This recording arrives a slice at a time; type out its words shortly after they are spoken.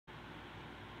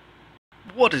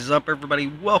What is up, everybody?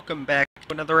 Welcome back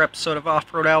to another episode of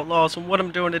Offroad Outlaws, and what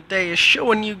I'm doing today is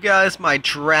showing you guys my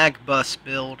drag bus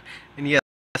build. And yes,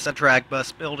 a drag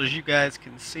bus build, as you guys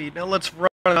can see. Now let's run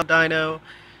on dyno.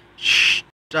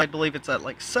 I believe it's at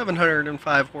like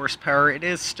 705 horsepower. It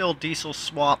is still diesel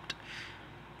swapped.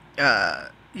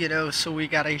 So we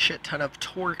got a shit ton of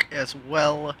torque as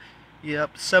well.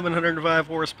 Yep, 705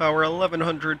 horsepower,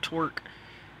 1100 torque.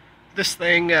 This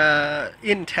thing,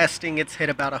 in testing, it's hit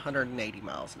about 180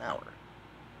 miles an hour.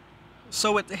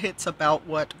 So it hits about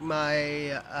what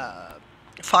my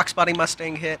Fox Body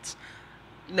Mustang hits.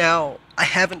 Now, I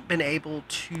haven't been able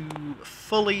to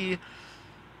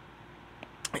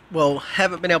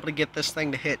haven't been able to get this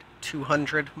thing to hit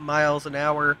 200 miles an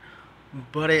hour,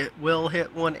 but it will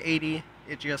hit 180.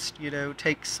 It just,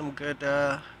 takes some good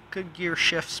gear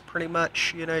shifts, pretty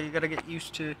much. You gotta get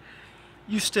used to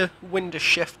when to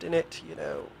shift in it,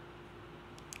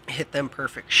 hit them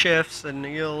perfect shifts, and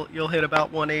you'll hit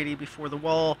about 180 before the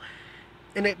wall.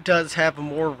 And it does have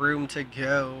more room to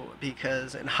go,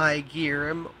 because in high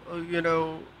gear,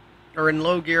 or in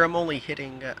low gear, I'm only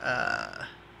hitting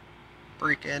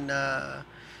fourth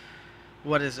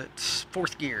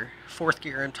gear.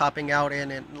 I'm topping out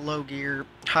in low gear.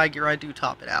 High gear, I do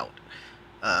top it out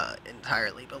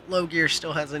entirely, but low gear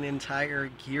still has an entire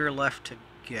gear left to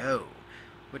go,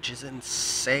 which is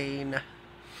insane.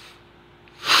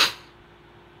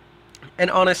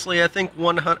 And honestly, I think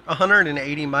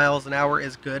 180 miles an hour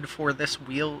is good for this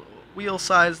wheel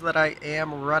size that I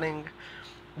am running,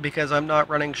 because I'm not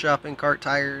running shopping cart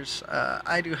tires.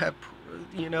 I do have,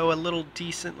 a little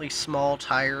decently small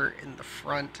tire in the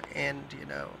front, and,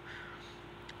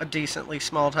 a decently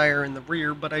small tire in the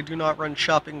rear, but I do not run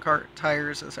shopping cart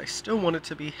tires, as I still want it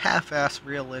to be half-ass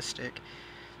realistic.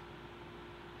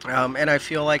 And I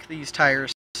feel like these tire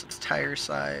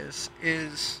size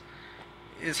is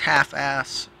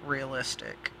half-ass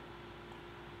realistic.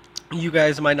 You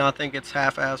guys might not think it's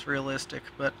half-ass realistic,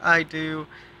 but I do.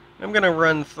 I'm gonna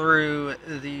run through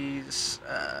these,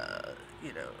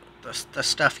 the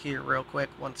stuff here real quick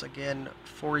once again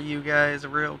for you guys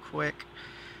real quick,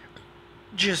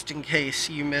 just in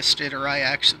case you missed it or I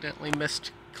accidentally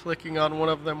missed clicking on one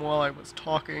of them while I was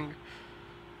talking.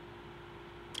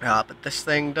 But this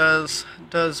thing does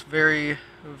very,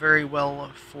 very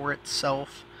well for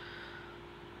itself.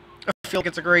 I feel like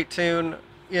it's a great tune,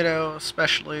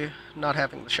 especially not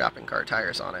having the shopping cart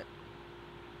tires on it.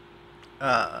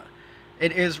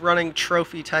 It is running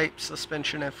trophy type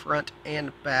suspension in front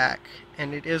and back,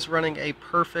 and it is running a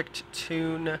perfect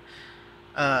tune,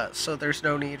 so there's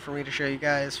no need for me to show you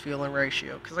guys fuel and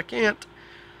ratio, because I can't.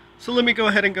 So let me go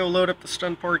ahead and go load up the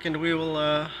stun park, and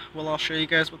I'll show you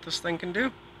guys what this thing can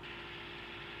do.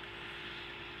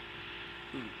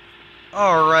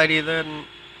 Alrighty then,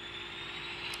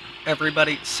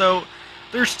 everybody. So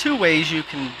there's two ways you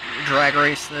can drag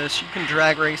race this. You can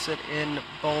drag race it in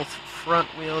both front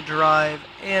wheel drive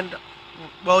and,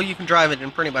 well, you can drive it in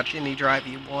pretty much any drive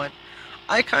you want.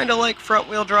 I kind of like front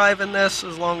wheel drive in this,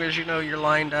 as long as you're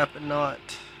lined up and not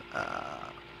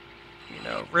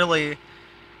really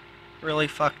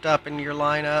fucked up in your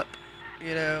lineup.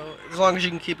 As long as you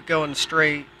can keep it going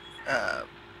straight,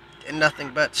 and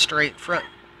nothing but straight front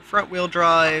wheel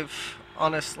drive,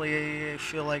 honestly, I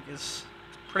feel like is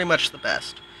pretty much the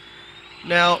best.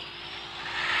 Now,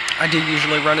 I do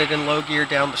usually run it in low gear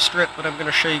down the strip, but I'm going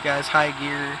to show you guys high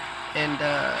gear. And,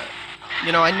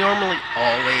 I normally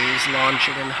always launch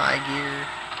it in high gear,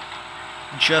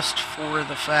 just for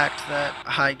the fact that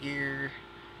high gear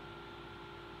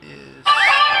is...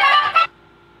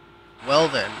 Well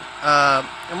then,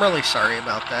 I'm really sorry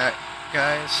about that,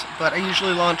 guys, but I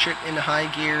usually launch it in high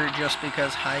gear just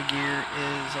because high gear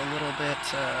is a little bit,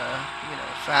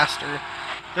 faster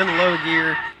than low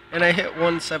gear, and I hit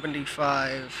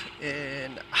 175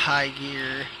 in high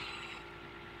gear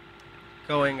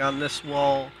going on this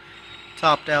wall,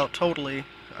 topped out totally,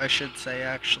 I should say,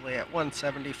 actually, at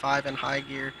 175 in high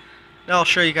gear. Now I'll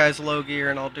show you guys low gear,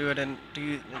 and I'll do it in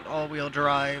all-wheel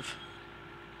drive.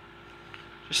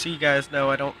 Just so you guys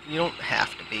know, you don't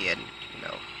have to be in,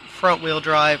 front wheel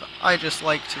drive. I just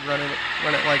like to run it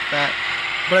like that,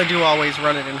 but I do always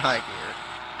run it in high gear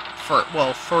for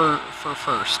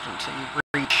first until you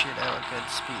reach, a good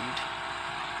speed.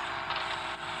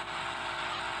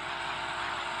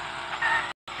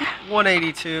 –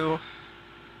 182.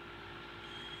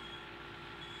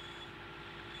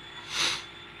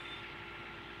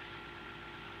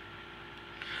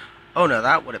 Oh no,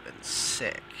 that would have been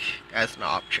sick as an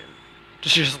option.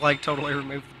 Just totally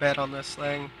remove the bed on this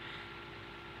thing.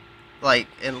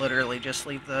 And literally just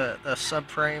leave the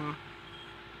subframe.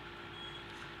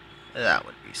 That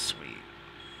would be sweet.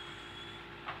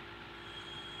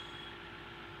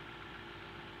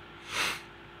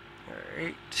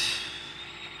 Alright.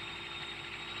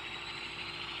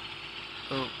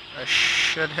 Oh, I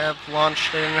should have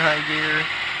launched it in high gear.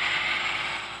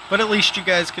 But at least you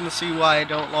guys can see why I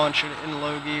don't launch it in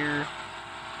low gear.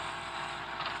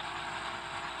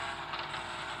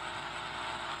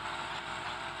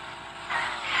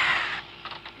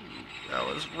 That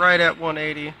was right at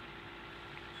 180.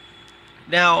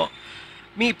 Now,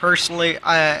 me personally,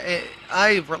 I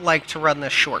like to run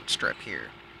this short strip here,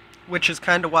 which is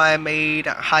kind of why I made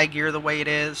high gear the way it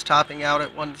is, topping out at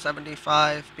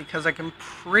 175, because I can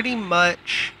pretty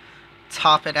much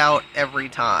top it out every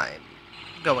time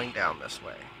going down this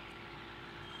way.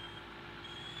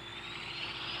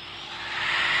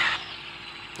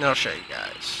 And I'll show you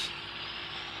guys.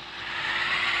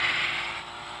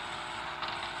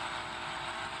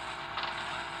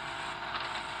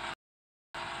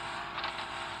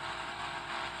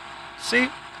 See,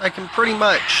 I can pretty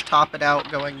much top it out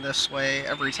going this way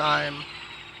every time,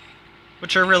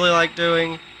 which I really like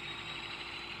doing.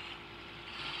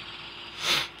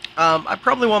 I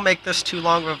probably won't make this too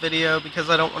long of a video because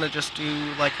I don't want to just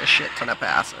do like a shit ton of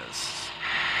passes.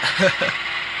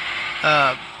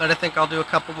 But I think I'll do a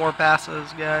couple more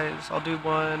passes, guys. I'll do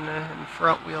one in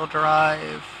front wheel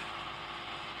drive.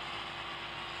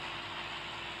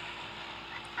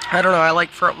 I don't know, I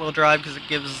like front wheel drive because it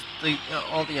gives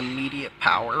all the immediate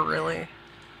power, really.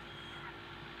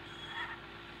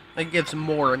 It gives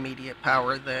more immediate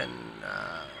power than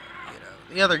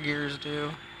the other gears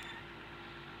do.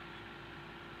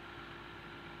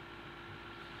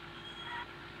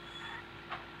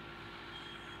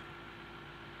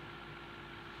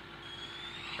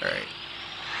 Alright.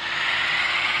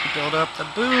 Build up the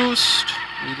boost.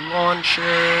 We launch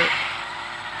it.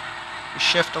 We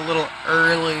shift a little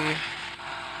early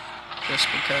just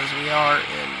because we are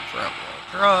in front wheel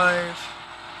drive.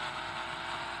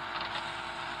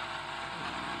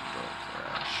 Don't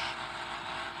crash.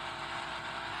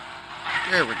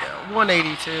 There we go.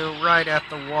 182 right at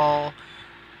the wall.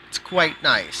 It's quite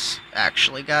nice,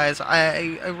 actually, guys.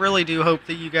 I really do hope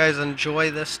that you guys enjoy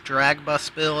this drag bus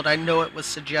build. I know it was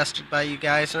suggested by you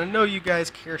guys, and I know you guys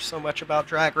care so much about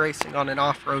drag racing on an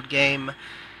off-road game.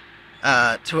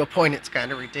 To a point, it's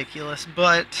kind of ridiculous,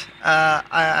 but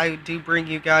I do bring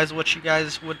you guys what you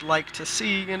guys would like to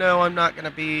see. You know, I'm not going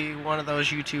to be one of those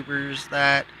YouTubers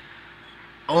that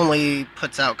only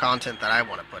puts out content that I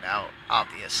want to put out,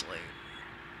 obviously.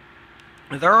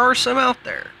 There are some out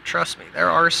there, trust me, there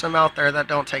are some out there that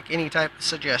don't take any type of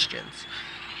suggestions.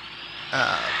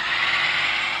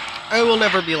 I will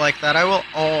never be like that. I will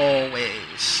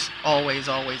always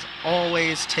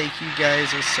take you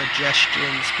guys'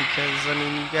 suggestions because, I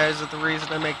mean, you guys are the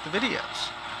reason I make the videos.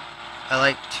 I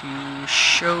like to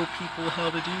show people how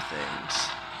to do things.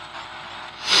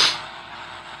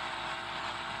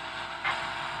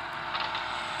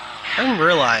 I didn't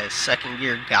realize second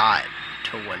gear got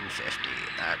to 150.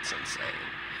 That's insane,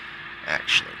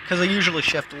 actually, because I usually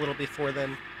shift a little before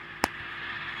then.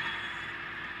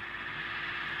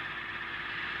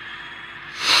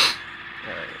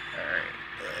 Alright,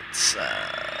 let's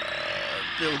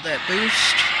build that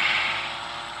boost.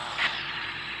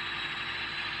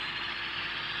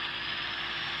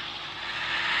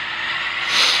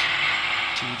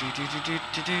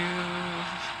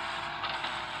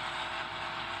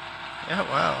 Yeah,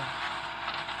 wow.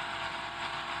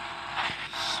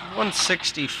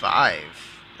 165.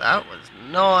 That was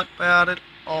not bad at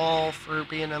all for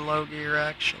being in low gear,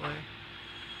 actually.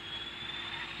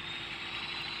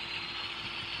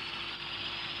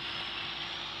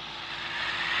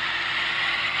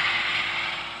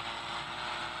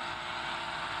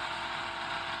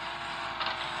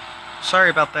 Sorry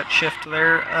about that shift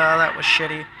there. That was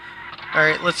shitty.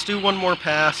 Alright, let's do one more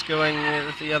pass going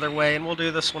the other way, and we'll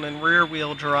do this one in rear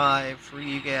wheel drive for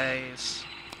you guys.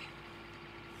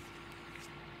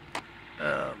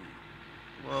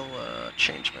 We'll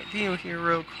change my view here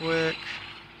real quick.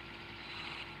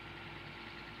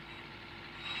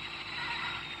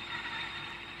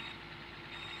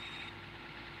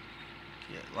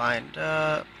 Get lined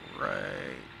up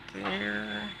right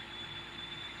there.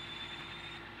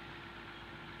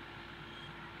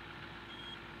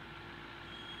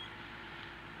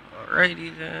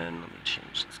 Alrighty then, let me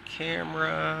change this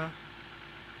camera.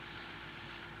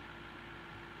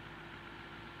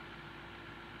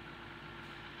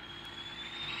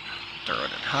 Throw it in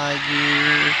high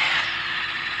gear.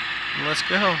 And let's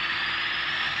go.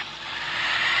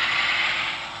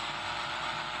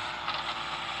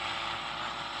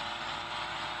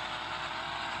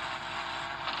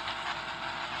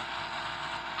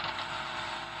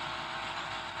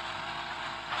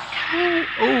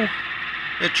 Oh,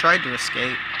 It tried to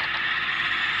escape.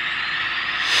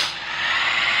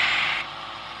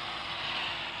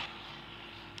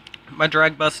 My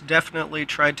drag bus definitely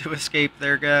tried to escape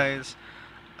there, guys.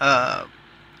 But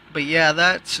yeah,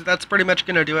 that's pretty much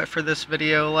gonna do it for this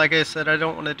video. Like I said, I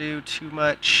don't want to do too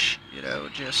much, you know,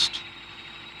 just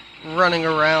running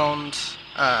around,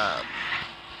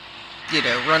 you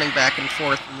know, running back and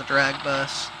forth in the drag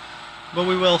bus. But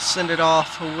we will send it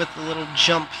off with a little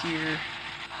jump here.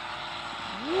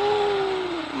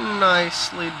 Woo,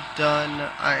 nicely done,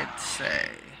 I'd say.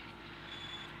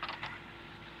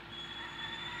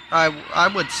 I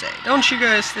would say. Don't you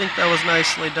guys think that was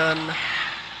nicely done?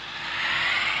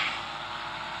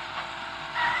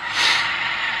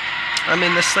 I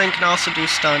mean, this thing can also do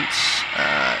stunts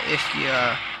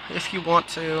if you want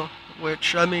to.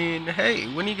 Which, I mean, hey,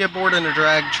 when you get bored in a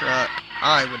drag truck,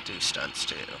 I would do stunts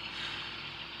too.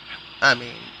 I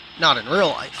mean, not in real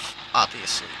life,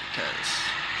 obviously, because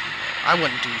you know, I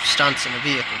wouldn't do stunts in a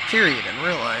vehicle, period, in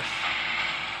real life.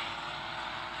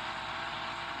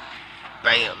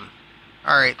 Bam.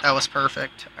 Alright, that was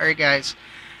perfect. Alright, guys.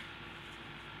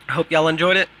 I hope y'all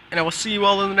enjoyed it, and I will see you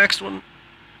all in the next one.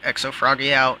 Exo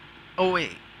Froggy out. Oh,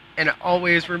 wait. And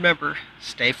always remember,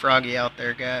 stay froggy out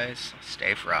there, guys.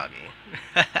 Stay froggy.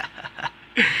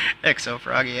 Exo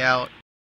Froggy out.